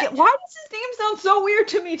think. Yeah. Why does his name sound so weird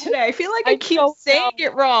to me today? I feel like I keep saying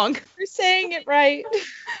it wrong. You're saying it right.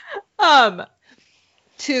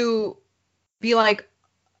 To be like,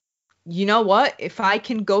 you know what? If I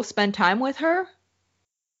can go spend time with her,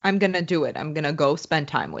 I'm going to do it. I'm going to go spend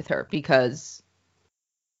time with her because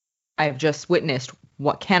I've just witnessed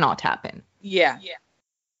what cannot happen. Yeah.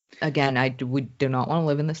 Again, we do not want to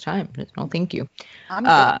live in this time. No, thank you. I'm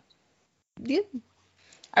good. Yeah.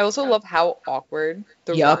 I also love how awkward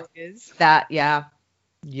the work is.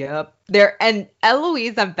 Yep. And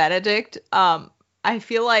Eloise and Benedict, I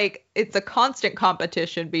feel like it's a constant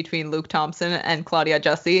competition between Luke Thompson and Claudia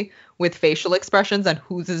Jessie with facial expressions and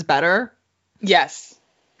whose is better. Yes.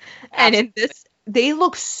 And in this, they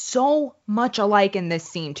look so much alike in this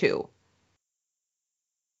scene too.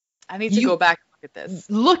 I need to go back and look at this.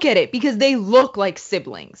 Look at it, because they look like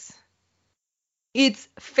siblings. It's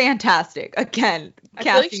fantastic. Again,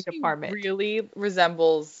 casting department. Really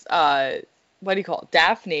resembles what do you call it?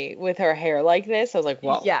 Daphne with her hair like this. I was like,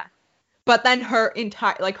 whoa. Yeah. But then her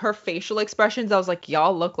entire, like, her facial expressions, I was like,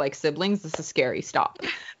 y'all look like siblings. This is scary. Stop.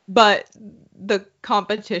 But the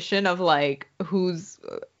competition of, like, whose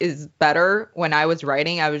is better, when I was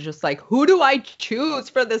writing, I was just like, who do I choose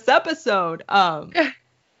for this episode?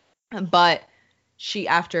 But she,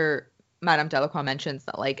 after Madame Delacroix mentions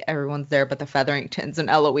that, like, everyone's there but the Featheringtons, and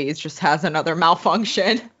Eloise just has another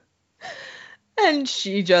malfunction. And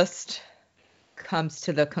she just comes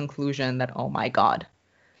to the conclusion that, oh my God,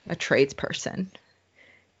 a tradesperson.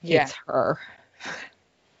 Yeah. It's her.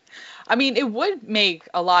 I mean, it would make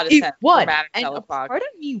a lot of sense for Madame Delacroix. Part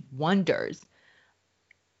of me wonders,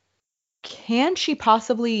 can she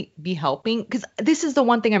possibly be helping? Because this is the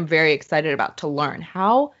one thing I'm very excited about to learn.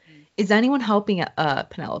 How is anyone helping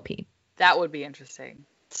Penelope? That would be interesting.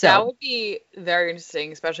 So that would be very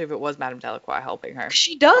interesting, especially if it was Madame Delacroix helping her.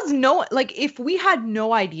 She does know, like, if we had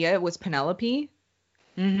no idea it was Penelope,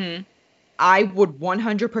 I would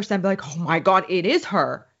 100% be like, oh my God, it is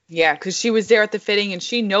her. Yeah, because she was there at the fitting and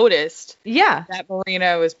she noticed that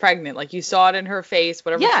Marina was pregnant. Like, you saw it in her face,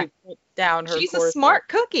 whatever she put down her. She's a smart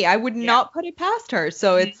cookie. I would not put it past her.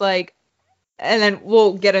 So it's like, and then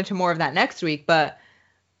we'll get into more of that next week, but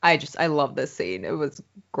I love this scene. It was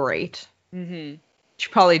great. She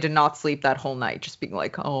probably did not sleep that whole night, just being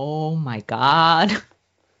like, oh my God.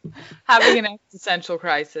 Having an existential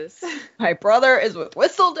crisis. My brother is with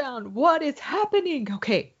Whistledown. What is happening?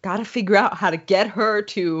 Okay, gotta figure out how to get her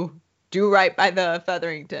to do right by the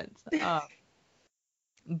Featheringtons.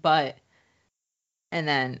 And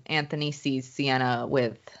then Anthony sees Sienna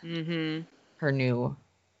with her new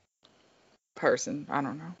person. I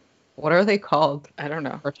don't know. What are they called? I don't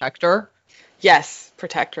know. Protector? Yes,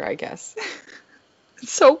 protector, I guess.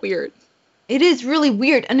 It's so weird. It is really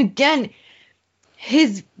weird. And again,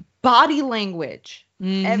 his body language,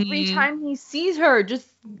 every time he sees her, just,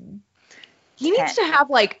 he needs to have,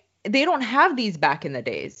 like, they don't have these back in the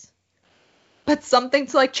days, but something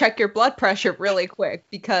to, like, check your blood pressure really quick,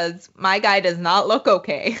 because my guy does not look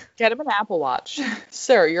okay. Get him an Apple Watch.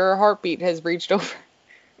 Sir, your heartbeat has reached over.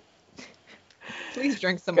 Please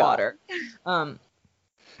drink some water. But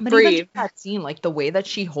breathe. Even that scene, like, the way that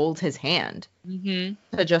she holds his hand to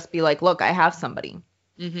just be like, look, I have somebody.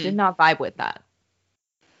 Did not vibe with that.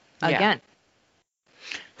 Again.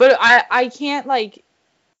 But I can't, like,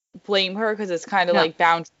 blame her, because it's kind of like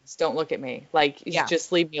boundaries. Don't look at me. Like,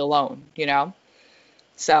 just leave me alone, you know?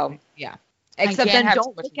 So. Yeah. Except then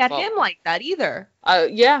don't look at him like that either.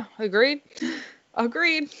 Yeah, agreed.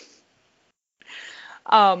 Agreed.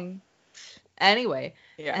 Anyway.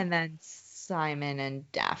 Yeah. And then Simon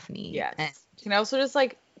and Daphne. Yes. And can I also just,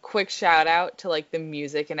 like, quick shout out to, like, the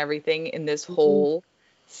music and everything in this whole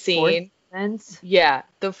scene. Yeah,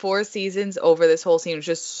 the 4 seasons over this whole scene was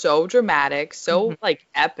just so dramatic, so like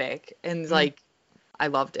epic, and like I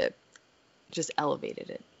loved it. Just elevated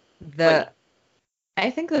it.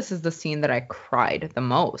 I think this is the scene that I cried the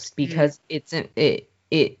most, because it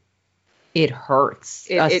hurts,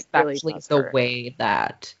 especially really the way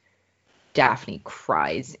that Daphne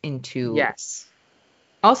cries into. Yes.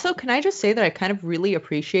 Also, can I just say that I kind of really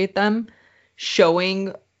appreciate them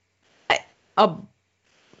showing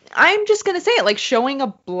I'm just going to say it, like, showing a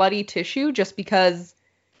bloody tissue, just because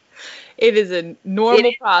it is a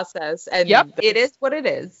normal process. And it is what it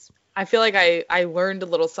is. I feel like I learned a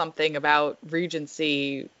little something about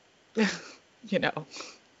Regency, you know.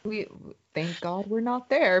 Thank God we're not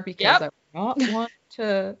there, because I would not want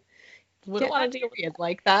to get my period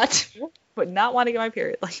like that. Would not want to get my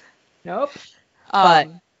period like that. Nope.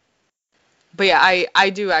 But yeah, I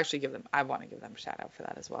do actually I want to give them a shout out for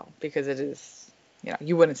that as well, because it is, you know,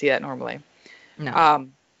 you wouldn't see that normally. No.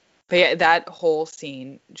 But yeah, that whole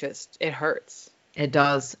scene just, it hurts. It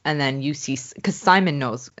does. And then you see, because Simon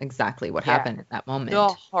knows exactly what happened at that moment. The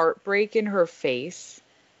heartbreak in her face.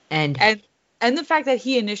 And the fact that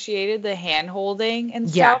he initiated the hand holding and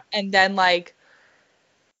stuff. And then, like,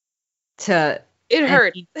 it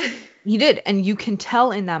hurt. He did. And you can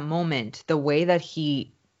tell in that moment the way that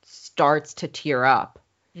he starts to tear up.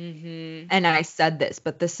 And I said this,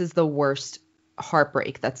 but this is the worst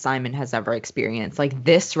heartbreak that Simon has ever experienced. Like,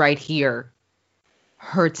 this right here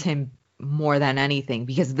hurts him more than anything,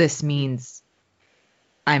 because this means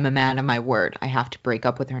I'm a man of my word. I have to break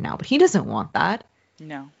up with her now. But he doesn't want that.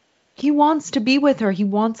 No. He wants to be with her. He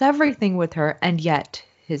wants everything with her. And yet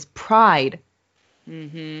his pride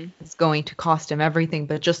is going to cost him everything.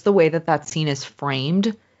 But just the way that scene is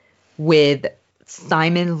framed, with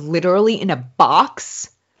Simon literally in a box.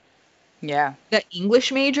 Yeah. The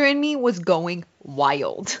English major in me was going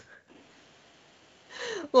wild.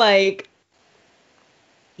 Like,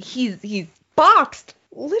 he's boxed,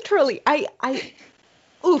 literally.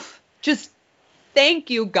 Just thank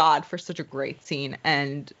you, God, for such a great scene,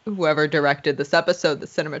 and whoever directed this episode, the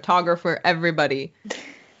cinematographer, everybody,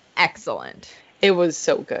 excellent. It was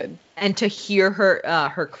so good. And to hear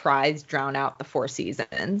her cries drown out the 4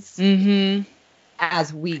 seasons,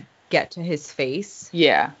 as we get to his face.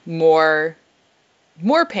 Yeah, more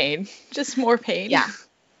pain, just more pain. Yeah,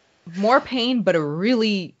 more pain, but a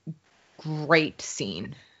really great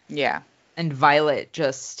scene. Yeah. And Violet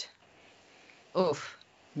just, oof,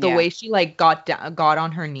 the way she like got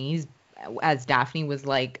on her knees as Daphne was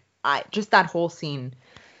like, just that whole scene,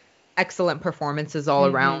 excellent performances all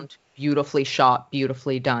around, beautifully shot,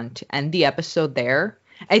 beautifully done. To end the episode there,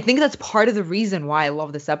 I think that's part of the reason why I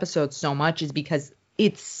love this episode so much, is because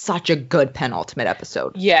it's such a good penultimate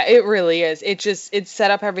episode. Yeah, it really is. It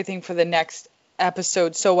set up everything for the next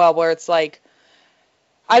episode so well, where it's like,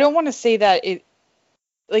 I don't want to say that it,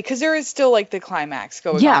 like, because there is still like the climax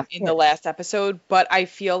going on in the last episode, but I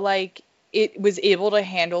feel like it was able to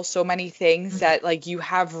handle so many things that like you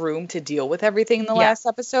have room to deal with everything in the last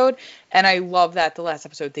episode. And I love that the last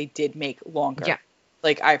episode they did make longer. Yeah.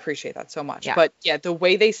 Like, I appreciate that so much. Yeah. But yeah, the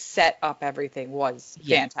way they set up everything was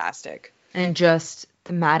fantastic. And just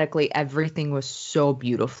thematically, everything was so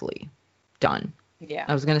beautifully done. Yeah.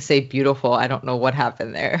 I was going to say beautiful. I don't know what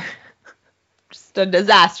happened there. Just a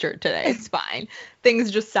disaster today. It's fine. Things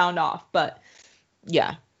just sound off, but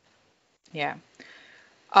yeah. Yeah.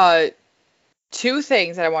 Two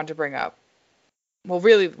things that I want to bring up. Well,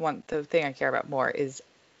 really, the thing I care about more is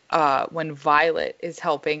when Violet is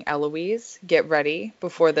helping Eloise get ready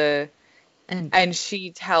before and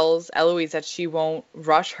she tells Eloise that she won't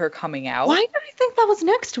rush her coming out. Why did I think that was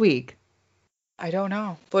next week? I don't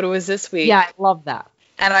know, but it was this week. Yeah, I love that.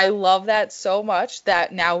 And I love that so much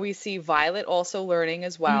that now we see Violet also learning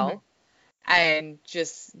as well, and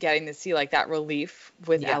just getting to see like that relief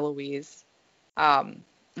with Eloise. And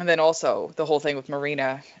then also the whole thing with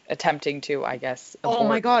Marina attempting to, I guess,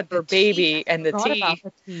 abort her baby and the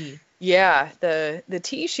tea. Yeah, the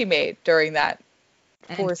tea she made during that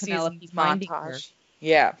 4 seasons montage.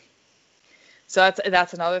 Yeah. So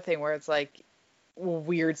that's another thing where it's like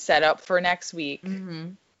weird setup for next week.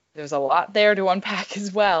 There's a lot there to unpack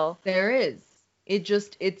as well. There is.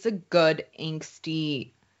 It's a good, angsty,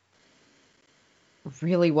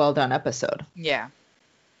 really well done episode. Yeah.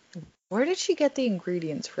 Where did she get the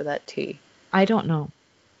ingredients for that tea? I don't know.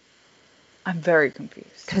 I'm very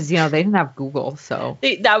confused. Because, they didn't have Google, so.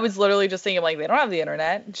 That was literally just thinking, like, they don't have the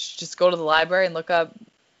internet. Just go to the library and look up,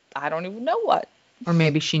 I don't even know what. Or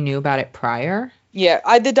maybe she knew about it prior.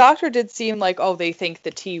 Yeah, the doctor did seem like, they think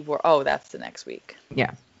the tea that's the next week.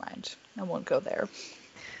 Yeah. Mind. I won't go there.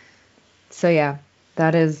 So, yeah,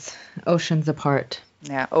 that is Oceans Apart.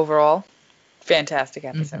 Yeah, overall, fantastic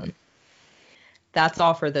episode. That's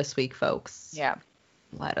all for this week, folks. Yeah.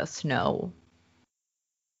 Let us know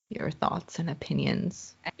your thoughts and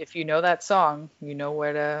opinions. And if you know that song, you know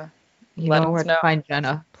where to to find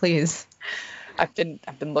Jenna, please. I've been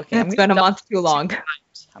looking. It's been a month too long.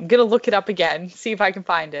 I'm going to look it up again, see if I can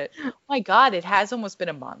find it. Oh my God, it has almost been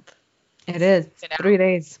a month. It is. 3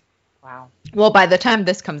 days. Wow. Well, by the time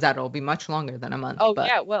this comes out, it'll be much longer than a month. Oh,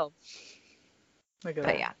 yeah, it will. Look at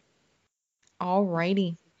that. Yeah.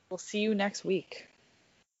 Alrighty. We'll see you next week.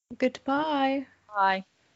 Goodbye. Bye.